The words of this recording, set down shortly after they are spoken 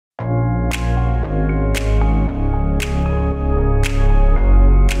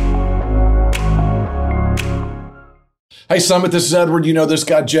Summit, this is Edward. You know this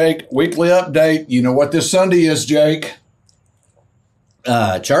guy, Jake. Weekly update. You know what this Sunday is, Jake?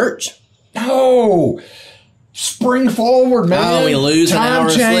 Church. No. Spring forward, man. Oh, we lose an hour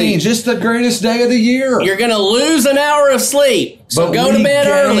of change. sleep. It's the greatest day of the year. You're going to lose an hour of sleep. So But go to bed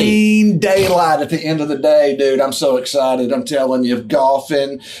early. gain daylight at the end of the day, dude. I'm so excited. I'm telling you,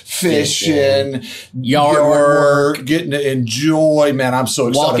 golfing, fishing, Yard work. getting to enjoy. Man, I'm so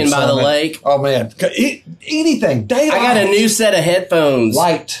excited. Walking by the Summit. lake. Oh, man. Anything. Daylight. I got a new set of headphones.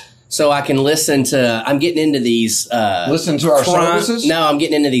 Light. So I can listen to, I'm getting into these. Listen to our services? No, I'm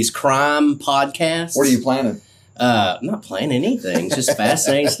getting into these crime podcasts. What are you planning? I'm not planning anything. It's just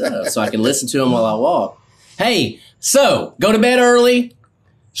fascinating stuff. So I can listen to them while I walk. Hey, so go to bed early.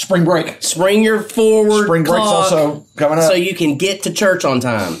 Spring break. Spring your forward Spring break's clock also coming up. so you can get to church on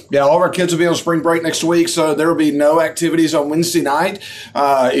time. Yeah, all of our kids will be on spring break next week, so there will be no activities on Wednesday night.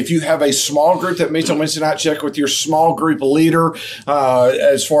 If you have a small group that meets on Wednesday night, check with your small group leader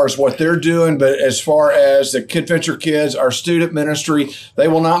as far as what they're doing. But as far as the KidVenture kids, our student ministry, they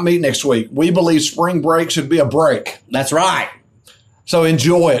will not meet next week. We believe spring break should be a break. That's right. So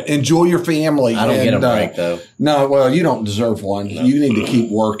enjoy it. Enjoy your family. I don't get a break, though. No, well, you don't deserve one. No. You need to keep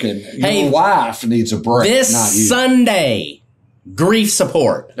working. Hey, your wife needs a break, this not you. Sunday, grief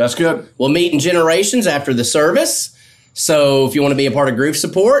support. That's good. We'll meet in Generations after the service. So if you want to be a part of grief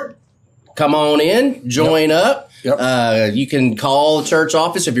support, come on in, join up. Yep. You can call the church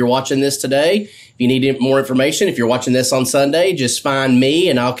office if you're watching this today. If you need more information, if you're watching this on Sunday, just find me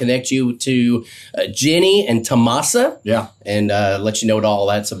and I'll connect you to Jenny and Tomasa. Yeah. And let you know what all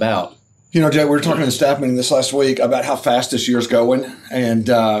that's about. You know, Jay, we were talking in the staff meeting this last week about how fast this year's going. And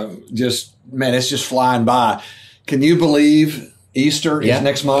man, it's just flying by. Can you believe Easter is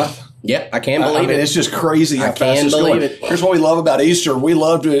next month? Yep, I can't believe it. It's just crazy how fast it's going. Here's what we love about Easter. We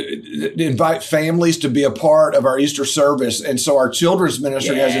love to invite families to be a part of our Easter service. And so our children's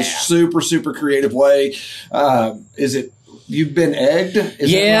ministry has a super, super creative way. You've been egged?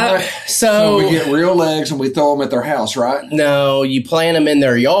 Is that right? So we get real eggs and we throw them at their house, right? No, you plant them in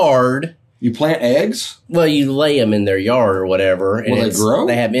their yard. You plant eggs? Well, you lay them in their yard or whatever. And Will they grow?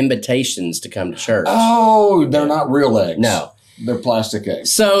 They have invitations to come to church. Oh, they're not real eggs. No. They're plastic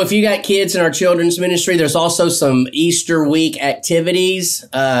eggs. So if you got kids in our children's ministry, there's also some Easter week activities.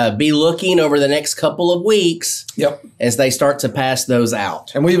 Be looking over the next couple of weeks as they start to pass those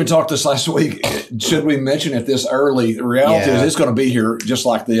out. And we even talked this last week. Should we mention it this early? The reality is it's going to be here just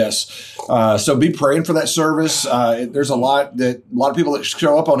like this. So be praying for that service. There's a lot of people that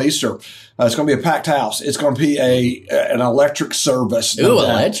show up on Easter. It's going to be a packed house. It's going to be an electric service. Ooh,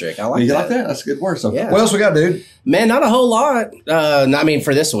 electric. I like that. You like that? That's a good word. So what else we got, dude? Man, not a whole lot. I mean,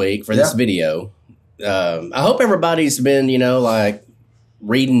 for this week, for this video. I hope everybody's been,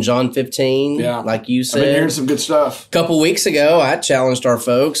 reading John 15, like you said. I've been hearing some good stuff. A couple weeks ago, I challenged our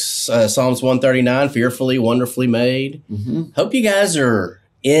folks, Psalms 139, fearfully, wonderfully made. Mm-hmm. Hope you guys are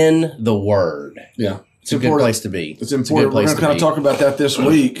in the Word. Yeah. It's a good place to be. It's important. We're going to kind of talk about that this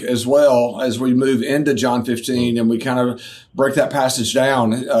week as well as we move into John 15 and we kind of break that passage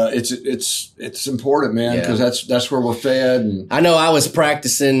down. It's important, man, because that's where we're fed. And I know I was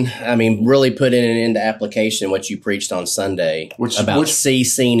practicing. I mean, really putting it into application what you preached on Sunday about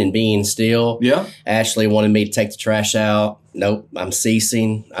ceasing and being still. Yeah. Ashley wanted me to take the trash out. Nope, I'm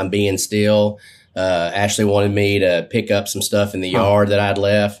ceasing. I'm being still. Ashley wanted me to pick up some stuff in the yard that I'd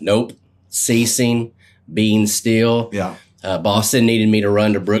left. Nope, ceasing. Being still. Yeah. Boston needed me to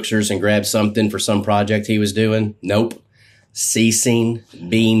run to Brookshire's and grab something for some project he was doing. Nope. Ceasing.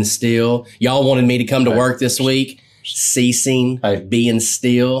 Being still. Y'all wanted me to come to work this week. Ceasing. Being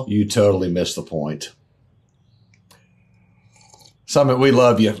still. You totally missed the point. Summit, we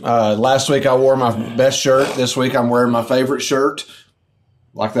love you. Last week I wore my best shirt. This week I'm wearing my favorite shirt.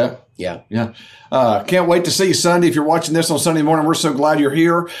 Like that? Yeah. Yeah. Can't wait to see you Sunday. If you're watching this on Sunday morning, we're so glad you're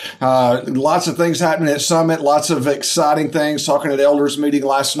here. Lots of things happening at Summit. Lots of exciting things. Talking at elders meeting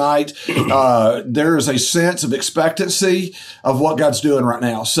last night. There is a sense of expectancy of what God's doing right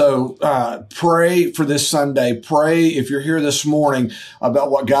now. So pray for this Sunday. Pray if you're here this morning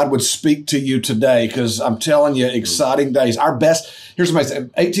about what God would speak to you today. Because I'm telling you, exciting days. Our best. Here's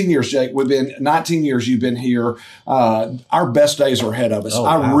amazing. 18 years, Jake. We've been 19 years. You've been here. Our best days are ahead of us. Oh,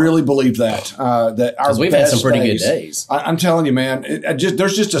 wow. I really believe that. We've had some pretty good days. I'm telling you, man.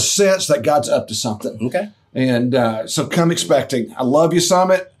 There's just a sense that God's up to something. Okay. And so come expecting. I love you,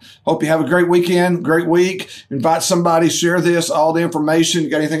 Summit. Hope you have a great weekend, great week. Invite somebody, share this, all the information. You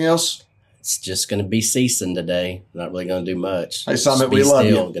got anything else? It's just going to be ceasing today. Not really going to do much. Hey, Summit, we love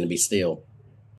you. Going to be still.